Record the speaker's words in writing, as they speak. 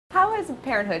has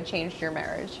parenthood changed your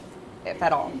marriage, if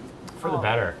at all? For the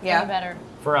better. Yeah. For the better.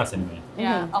 For us, anyway.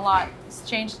 Yeah, a lot. It's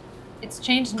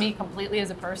changed me completely as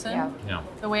a person. Yeah.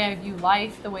 The way I view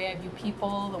life, the way I view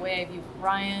people, the way I view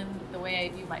Ryan, the way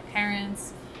I view my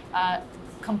parents.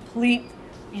 Complete,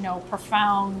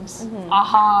 profound,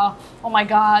 aha, oh my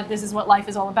God, this is what life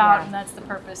is all about, and that's the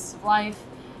purpose of life.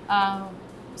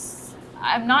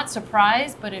 I'm not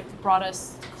surprised, but it brought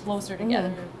us closer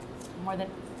together more than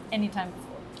any time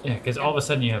before. Yeah, because all of a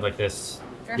sudden you have like this,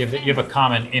 you have a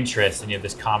common interest and you have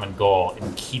this common goal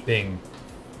in keeping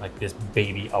like this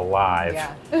baby alive.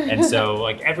 Yeah. And so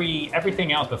like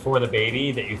everything else before the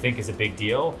baby that you think is a big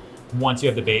deal, once you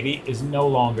have the baby, is no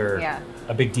longer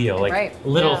a big deal. Like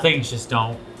little things just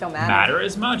don't matter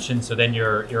as much, and so then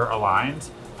you're aligned.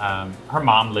 Her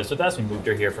mom lives with us. We moved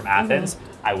her here from Athens.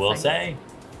 I will say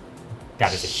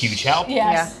that is a huge help.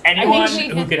 Yes. Anyone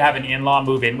who could have an in-law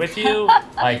move in with you,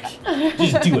 like,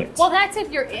 just do it. Well, that's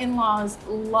if your in-laws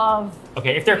love.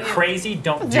 Okay, if they're crazy,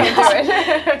 don't do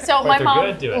it. So But my they're mom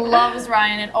good, do it. loves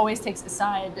Ryan and always takes his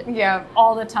side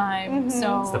all the time.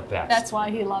 So It's the best. that's why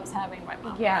he loves having my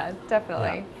mom. Yeah,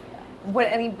 definitely. What,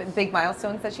 any big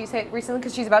milestones that she's hit recently?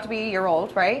 Because she's about to be a year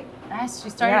old, right? Yes,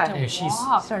 she started to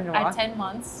walk starting to walk. at 10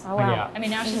 months. Oh, wow. Yeah. I mean,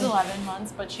 now she's 11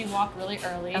 months, but she walked really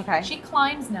early. Okay. She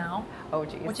climbs now, Oh,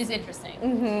 geez. which is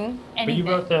interesting. But you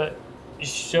wrote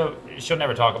she'll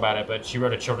never talk about it, but she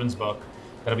wrote a children's book.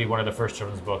 That'll be one of the first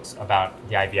children's books about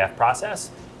the IVF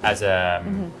process as a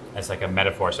as like a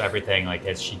metaphor. So everything, like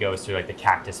as she goes through like the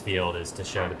cactus field, is to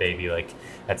show the baby like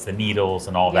that's the needles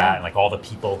and all that, and like all the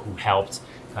people who helped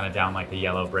kind of down like the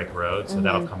yellow brick road. So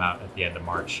that'll come out at the end of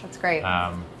March. That's great.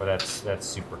 But that's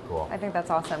super cool. I think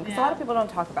that's awesome because a lot of people don't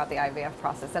talk about the IVF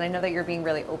process, and I know that you're being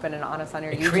really open and honest on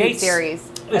your YouTube series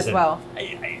as well.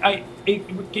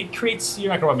 It creates. You're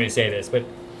not gonna want me to say this, but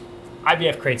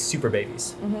IVF creates super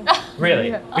babies.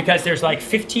 Really, because there's like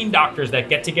 15 doctors that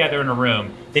get together in a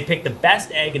room. They pick the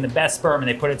best egg and the best sperm, and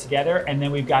they put it together, and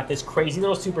then we've got this crazy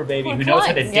little super baby who knows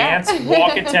how to dance,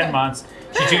 walk at 10 months.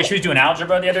 She was doing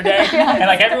algebra the other day, and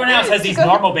like everyone else has these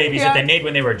normal babies that they made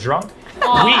when they were drunk.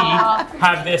 We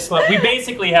have this, like, we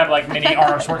basically have like mini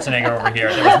Arnold Schwarzenegger over here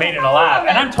that was made in a lab,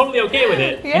 and I'm totally okay with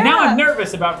it. And now I'm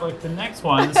nervous about like the next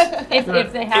ones. If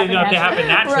they happen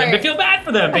naturally. But feel bad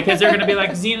for them because they're going to be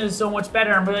like, Zena's so much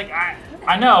better, and be like,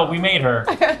 I know, we made her.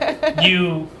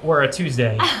 You were a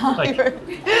Tuesday. Like,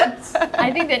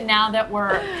 I think that now that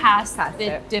we're past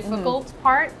the difficult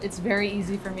part, it's very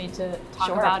easy for me to talk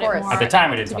about it more. At the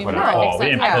time, we didn't talk about it at all. We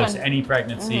didn't post any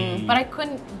pregnancy. But I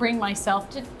couldn't bring myself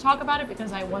to talk about it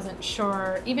because I wasn't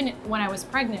sure, even when I was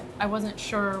pregnant, I wasn't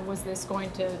sure was this going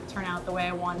to turn out the way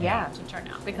I wanted it to turn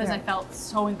out, because I felt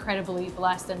so incredibly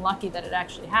blessed and lucky that it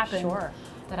actually happened.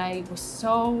 That I was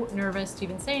so nervous to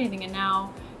even say anything. And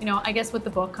now, I guess with the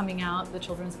book coming out, the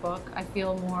children's book, I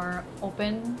feel more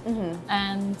open.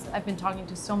 And I've been talking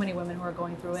to so many women who are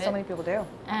going through it. So many people do.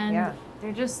 And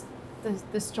they're just,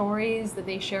 the stories that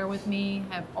they share with me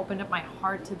have opened up my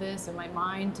heart to this and my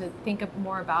mind to think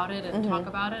more about it and talk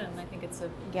about it. And I think it's a...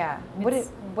 Yeah.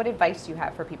 What advice do you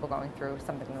have for people going through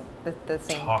something the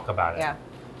same? Talk about it. Yeah.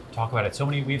 Talk about it.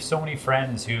 We have so many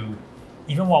friends who,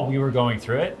 even while we were going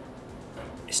through it,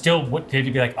 still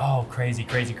they'd be like, oh, crazy.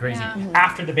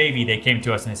 After the baby, they came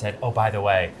to us and they said, oh, by the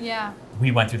way,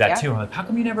 we went through that too. And we're like, how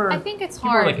come you never? I think it's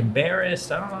hard. People are like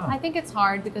embarrassed. I don't know. I think it's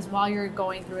hard because while you're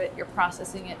going through it, you're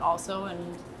processing it also,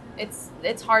 and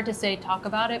it's hard to say talk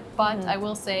about it. But I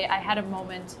will say I had a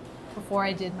moment before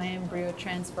I did my embryo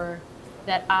transfer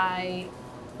that I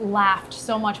laughed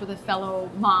so much with a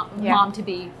fellow mom to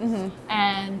be,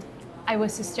 and I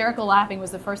was hysterical laughing. It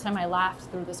was the first time I laughed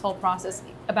through this whole process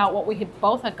about what we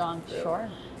both had gone through.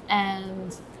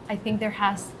 And I think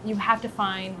you have to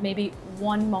find maybe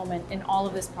one moment in all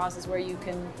of this process where you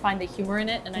can find the humor in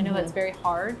it. And I know that's very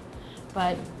hard,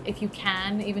 but if you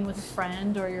can, even with a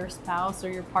friend or your spouse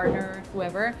or your partner,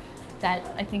 whoever,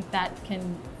 I think that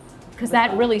can, because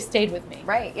that really stayed with me.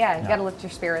 Right, you got to lift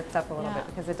your spirits up a little bit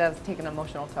because it does take an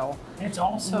emotional toll. And it's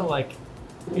also like,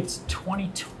 it's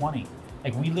 2020.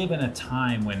 Like, we live in a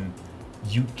time when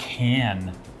you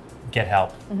can get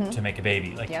help to make a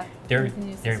baby. Like, there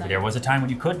was a time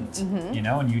when you couldn't,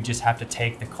 and you just have to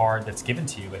take the card that's given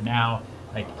to you. But now,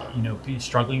 like,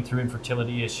 struggling through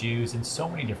infertility issues and so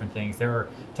many different things,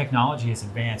 technology has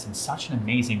advanced in such an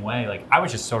amazing way. Like, I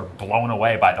was just sort of blown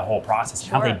away by the whole process,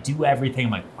 how they do everything.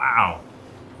 I'm like,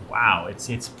 wow,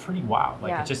 it's pretty wild.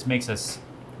 Like, it just makes us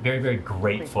very, very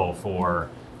grateful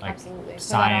for like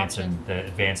science and the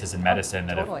advances in medicine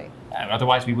that have,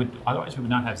 otherwise we would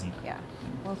not have Zena.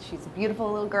 Well, she's a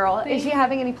beautiful little girl. Is she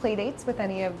having any play dates with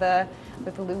any of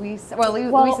with Luis? Well,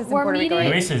 Luis is in Puerto Rico.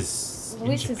 Luis is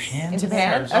in Japan. In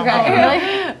Japan? Okay.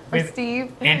 Really? With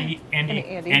Steve?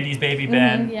 Andy's baby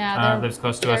Ben lives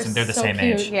close to us, and they're the same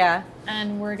age. Yeah.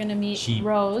 And we're going to meet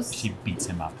Rose. She beats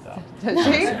him up, though. Does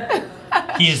she?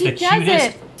 He is the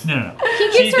cutest. No.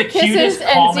 He gives her kisses,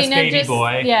 calmest and baby just,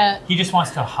 boy. Yeah. He just wants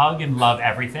to hug and love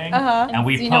everything. And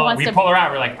we pull her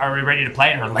out. We're like, are we ready to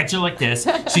play? And her legs are like this.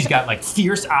 She's got like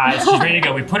fierce eyes. She's ready to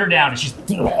go. We put her down, and she's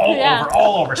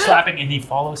all over, slapping, and he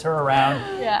follows her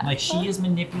around. Yeah. Like she is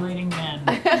manipulating men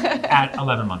at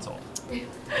 11 months old.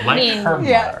 Like her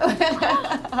mother.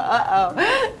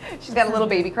 She's got a little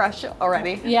baby crush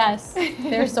already. Yes,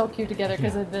 they're so cute together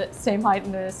because of the same height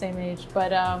and the same age.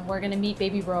 But we're going to meet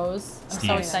baby Rose. I'm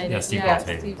so excited. Yeah,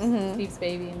 Steve's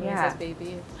baby and Lisa's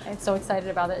baby. I'm so excited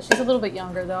about it. She's a little bit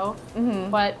younger though.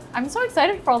 But I'm so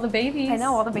excited for all the babies. I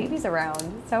know, all the babies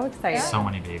around. So excited. So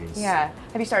many babies. Yeah.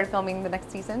 Have you started filming the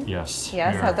next season? Yes.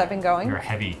 Yes? How's that been going? We're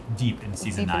deep in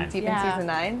season 9. Deep in season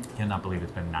 9? I cannot believe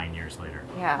it's been 9 years later.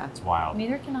 Yeah. It's wild.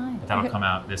 Neither can I. But that'll come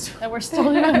out this. That we're still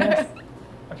doing this.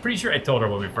 I'm pretty sure I told her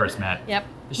when we first met. Yep.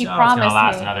 The show's gonna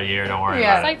last another year. Don't worry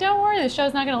about it. It's like, don't worry, the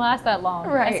show's not gonna last that long.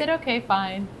 Right. I said, okay,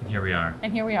 fine. And here we are.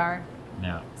 And here we are.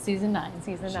 Yeah. Season 9.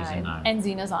 Season 9. And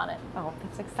Xena's on it. Oh,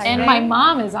 that's exciting. And my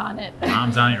mom is on it.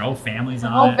 Mom's on it. Your whole family's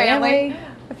on it. Whole family.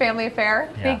 The family affair.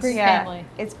 Yes. Big Greek family.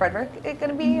 Is Frederick going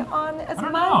to be on as much? I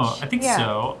don't know. I think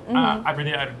so. I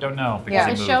don't know.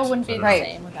 The show wouldn't be the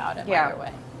same without him either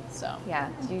way. So. Yeah.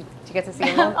 Do you get to see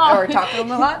him or talk to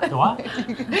him a lot? The what?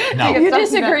 No. You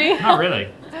disagree? Not really.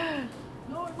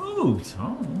 No, I moved.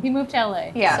 Oh. He moved to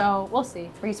LA. Yeah. So we'll see.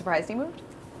 Were you surprised he moved?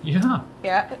 Yeah.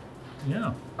 Yeah.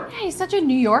 Yeah. Yeah, he's such a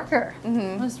New Yorker.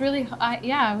 I was really,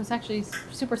 I was actually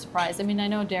super surprised. I mean, I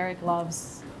know Derek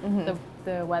loves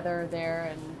the weather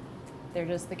there,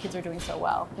 and the kids are doing so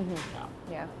well.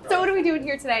 Yeah. So what are we doing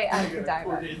here today at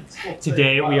Godiva?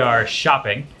 Today we are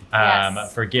shopping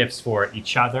for gifts for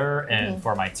each other and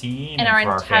for my team and our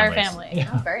for entire our family.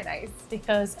 Yeah. Oh, very nice.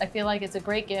 Because I feel like it's a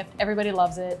great gift. Everybody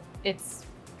loves it. It's,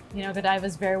 Godiva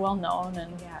is very well known,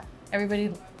 and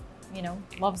everybody,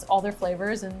 loves all their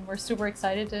flavors, and we're super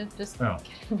excited to just get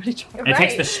everybody chocolate. It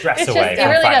takes the stress It's away. It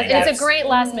really does. Gifts. It's a great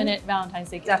last minute Valentine's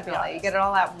Day gift. Definitely. You get it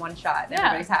all out in one shot and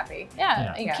everybody's happy.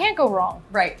 Yeah. You can't go wrong.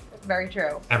 Right. Very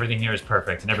true. Everything here is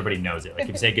perfect, and everybody knows it. Like if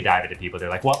you say Godiva to people,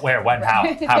 they're like, "What? Where? When? How?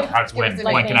 When?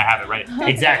 When can I have it?" Right?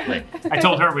 Exactly. I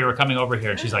told her we were coming over here,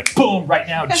 and she's like, "Boom! Right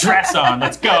now, dress on.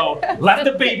 Let's go." Left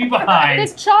the baby behind.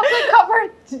 It's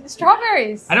chocolate-covered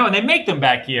strawberries. I know, and they make them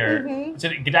back here. So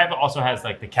Godiva also has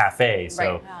like the cafe.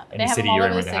 So in the city you're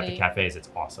in where they have the cafes, it's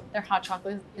awesome. Their hot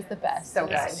chocolate is the best. So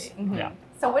good. Yeah.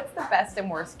 So what's the best and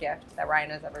worst gift that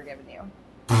Ryan has ever given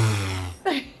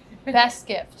you? Best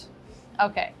gift.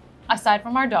 Okay. Aside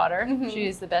from our daughter, she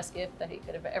is the best gift that he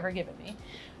could have ever given me.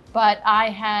 But I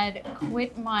had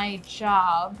quit my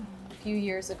job a few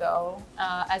years ago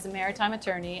as a maritime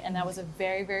attorney, and that was a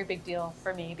very, very big deal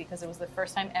for me because it was the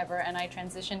first time ever, and I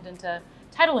transitioned into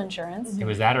title insurance. It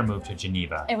was that or moved to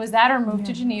Geneva. It was that or moved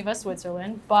to Geneva,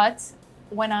 Switzerland. But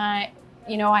when I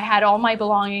had all my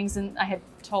belongings and I had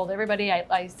told everybody,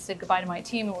 I said goodbye to my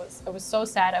team. It was so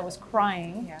sad. I was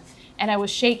crying. Yeah. And I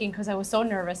was shaking because I was so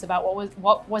nervous about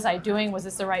what was I doing? Was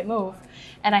this the right move?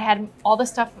 And I had all the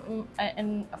stuff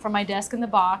from my desk in the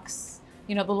box,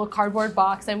 the little cardboard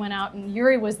box. I went out and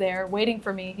Yuri was there waiting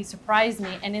for me. He surprised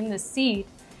me. And in the seat,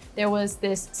 there was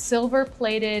this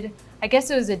silver-plated, I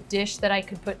guess it was a dish that I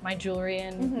could put my jewelry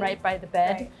in right by the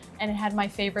bed. Right. And it had my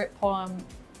favorite poem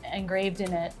engraved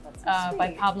in it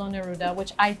by Pablo Neruda,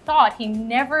 which I thought he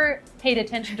never paid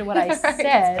attention to what I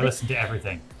said. I listened to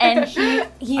everything. And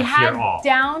he had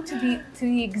down to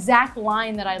the exact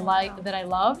line that I liked, that I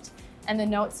loved. And the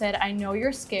note said, "I know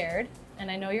you're scared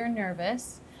and I know you're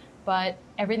nervous, but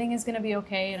everything is going to be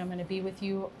okay, and I'm going to be with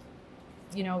you,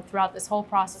 throughout this whole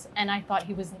process." And I thought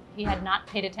he had not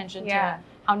paid attention to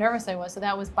how nervous I was. So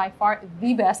that was by far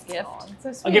the best gift. Oh,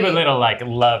 so sweet. I'll give a little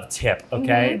love tip,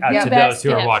 okay, to those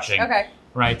who are watching. Okay.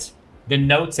 Right. The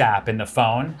Notes app in the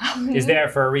phone is there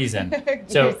for a reason.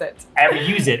 So use it.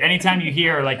 Use it. Anytime you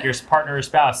hear like your partner or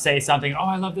spouse say something, "Oh,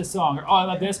 I love this song," or "Oh, I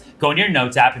love this," go in your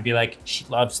Notes app and be like, "She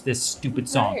loves this stupid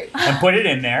song," and put it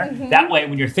in there. That way,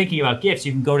 when you're thinking about gifts,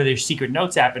 you can go to their secret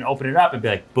Notes app and open it up and be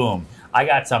like, "Boom, I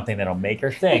got something that'll make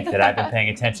her think that I've been paying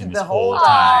attention this whole time."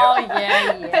 Oh,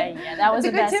 yeah. That was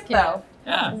the best gift. Though.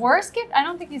 Yeah. Worst gift? I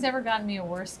don't think he's ever gotten me a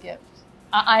worst gift.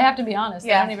 I have to be honest.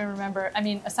 I don't even remember. I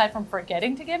mean, aside from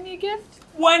forgetting to give me a gift.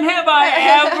 When have I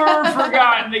ever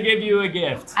forgotten to give you a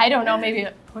gift? I don't know. Maybe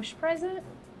a push present?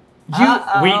 You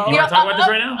want to talk about this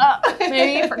right now?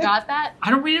 Maybe you forgot that?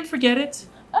 We didn't forget it.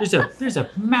 There's a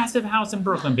massive house in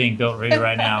Brooklyn being built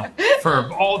right now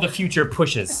for all the future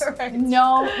pushes. Right.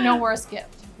 No worse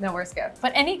gift. No worse gift.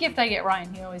 But any gift I get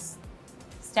Ryan, he always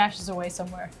stashes away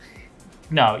somewhere.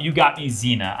 No, you got me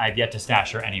Xena. I've yet to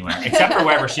stash her anywhere, except for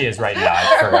wherever she is right now.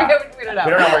 I forgot. We don't know.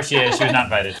 We don't know where she is. She was not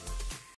invited.